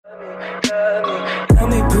love me. Tell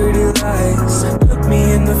me pretty lies, look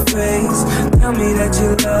me in the face. Tell me that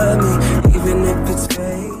you love me, even if it's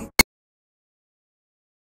fake.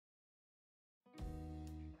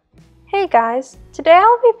 Hey guys, today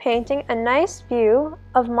I'll be painting a nice view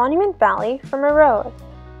of Monument Valley from a road.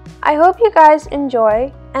 I hope you guys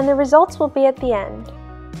enjoy, and the results will be at the end.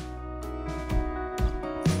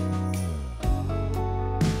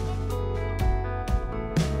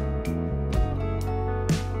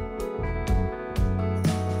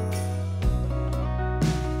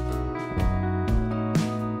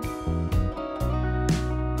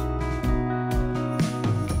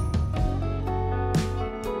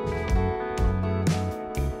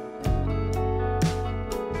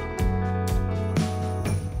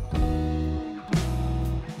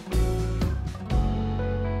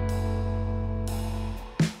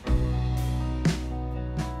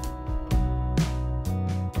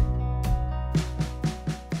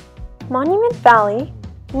 Monument Valley,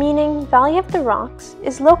 meaning Valley of the Rocks,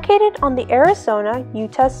 is located on the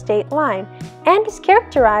Arizona-Utah state line and is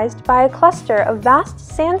characterized by a cluster of vast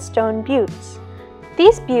sandstone buttes.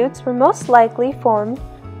 These buttes were most likely formed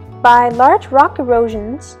by large rock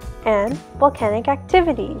erosions and volcanic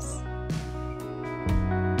activities.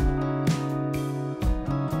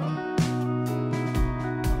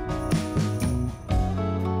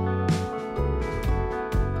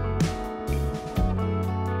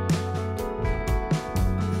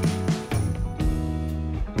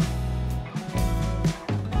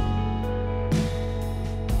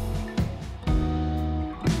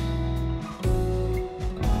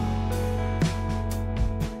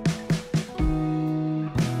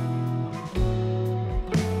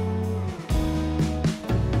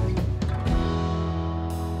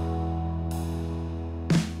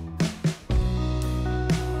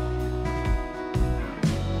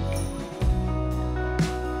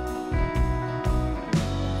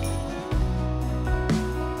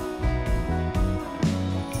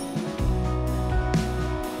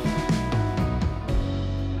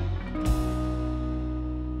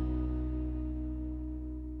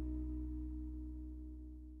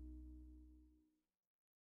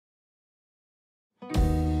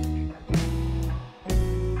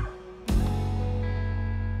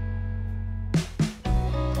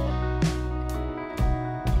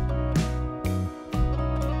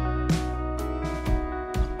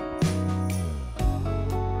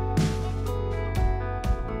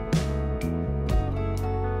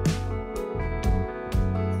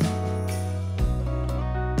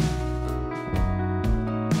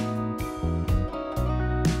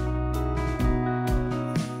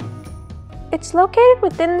 It's located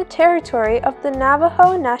within the territory of the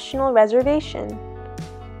Navajo National Reservation.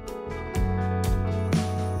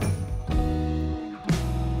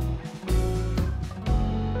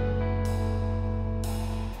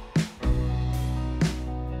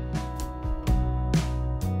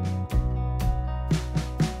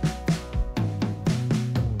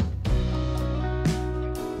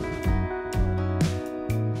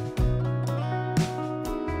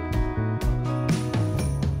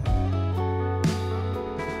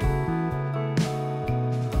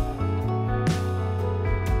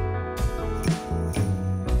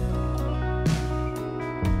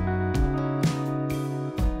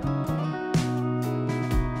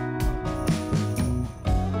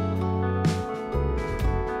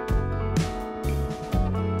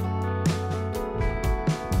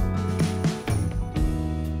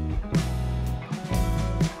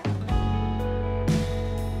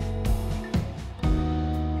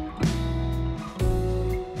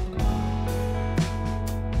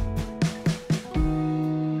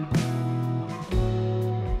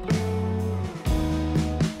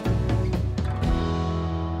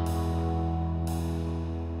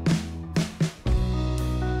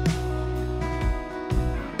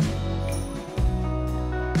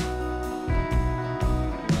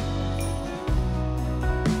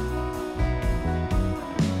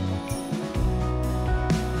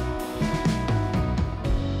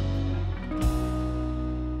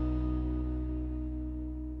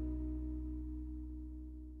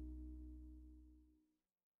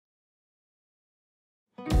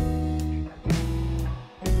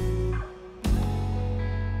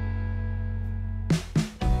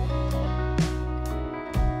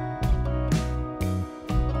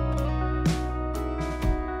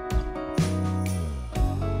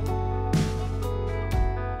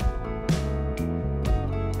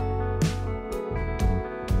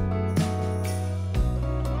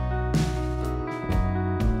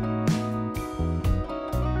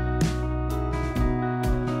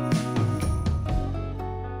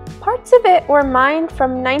 Most of it were mined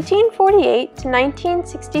from 1948 to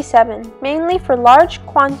 1967, mainly for large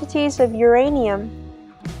quantities of uranium.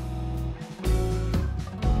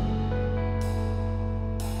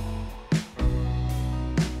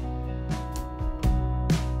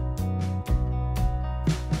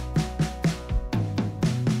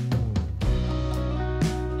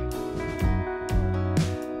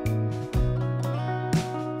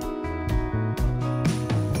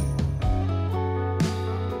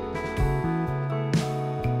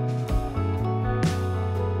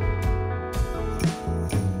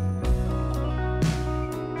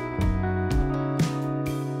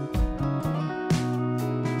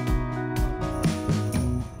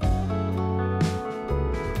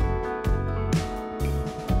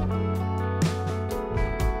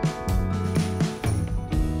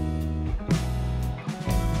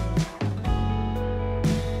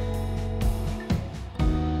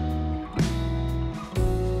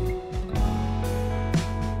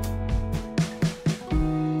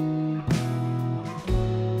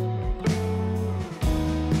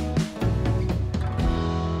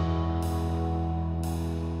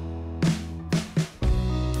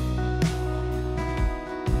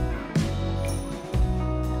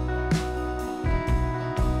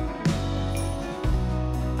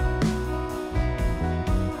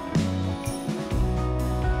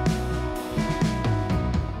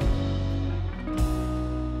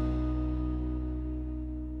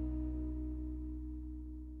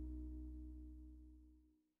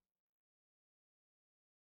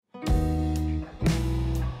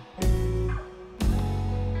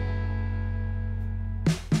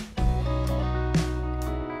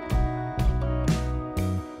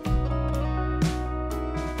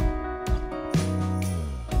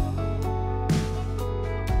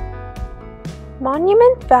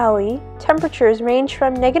 Monument Valley temperatures range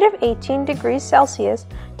from -18 degrees Celsius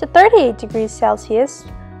to 38 degrees Celsius,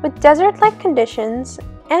 with desert-like conditions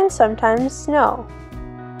and sometimes snow.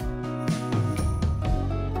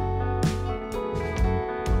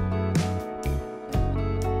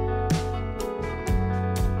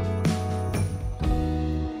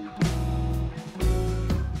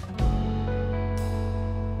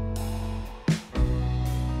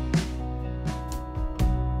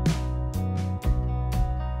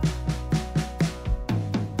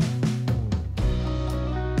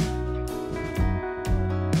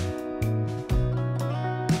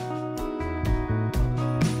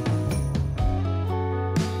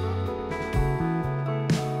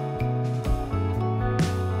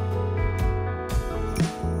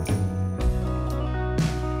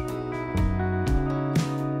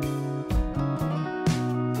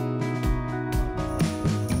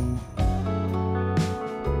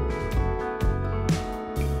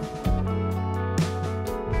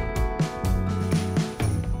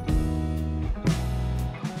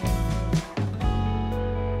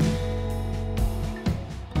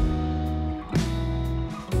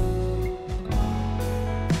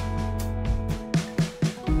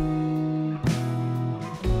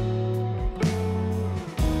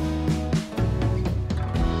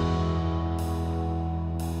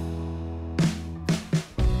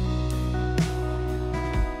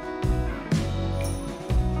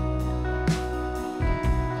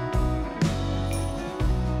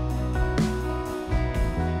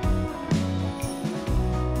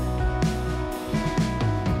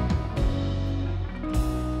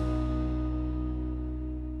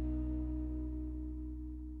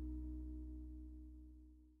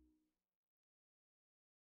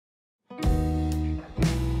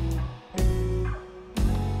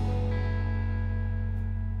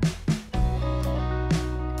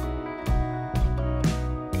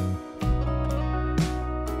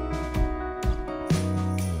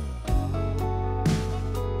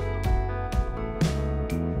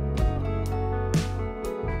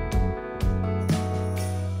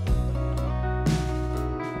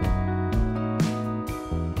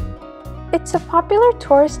 It's a popular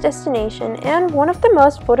tourist destination and one of the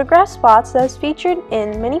most photographed spots that is featured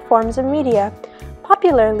in many forms of media,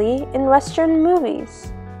 popularly in Western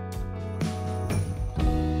movies.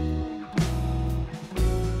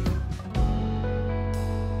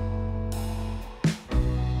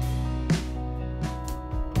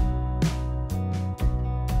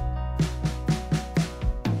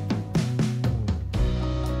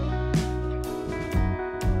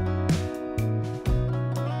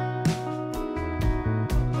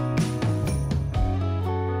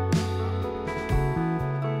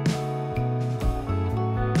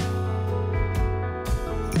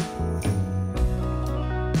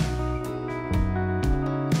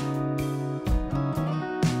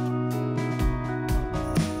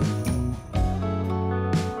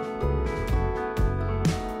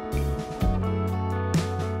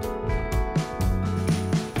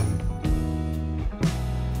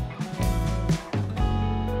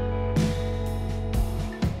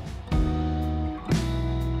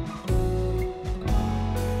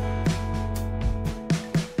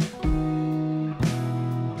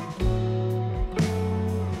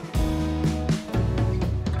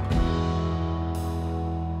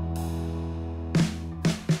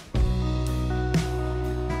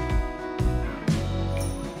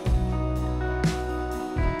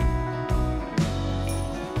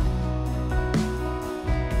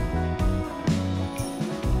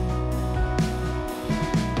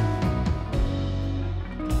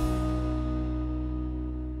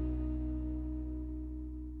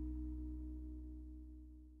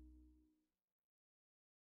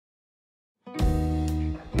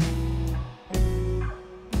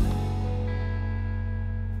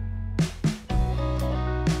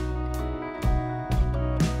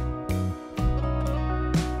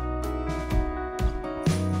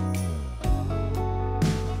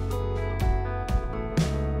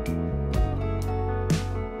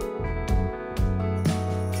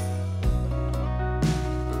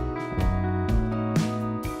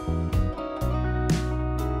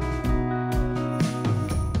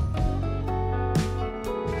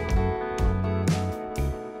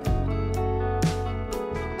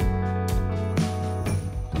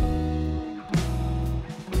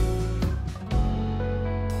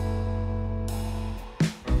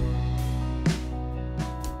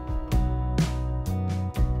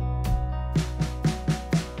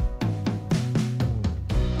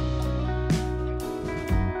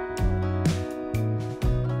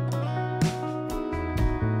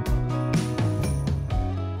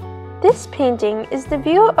 This painting is the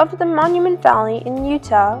view of the Monument Valley in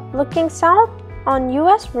Utah, looking south on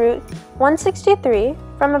U.S. Route 163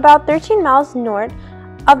 from about 13 miles north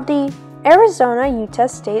of the Arizona-Utah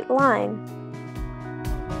state line.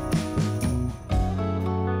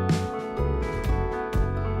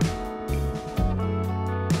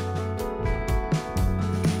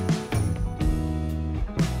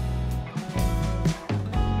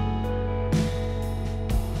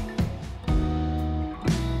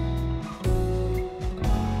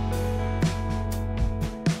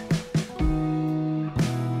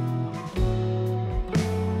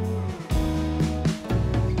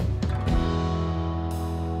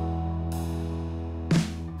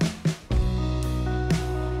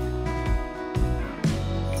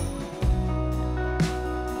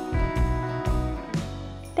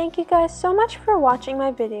 Thank you guys so much for watching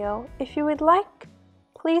my video. If you would like,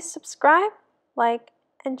 please subscribe, like,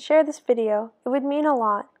 and share this video. It would mean a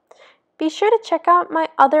lot. Be sure to check out my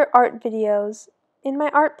other art videos in my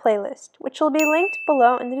art playlist, which will be linked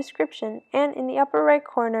below in the description and in the upper right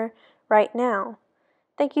corner right now.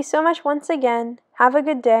 Thank you so much once again. Have a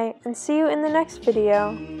good day and see you in the next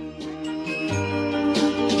video.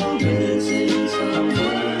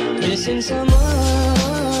 Missing someone.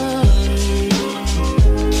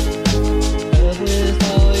 With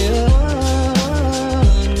all your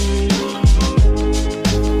heart.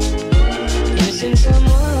 Missing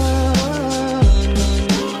someone.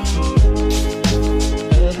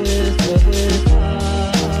 Love with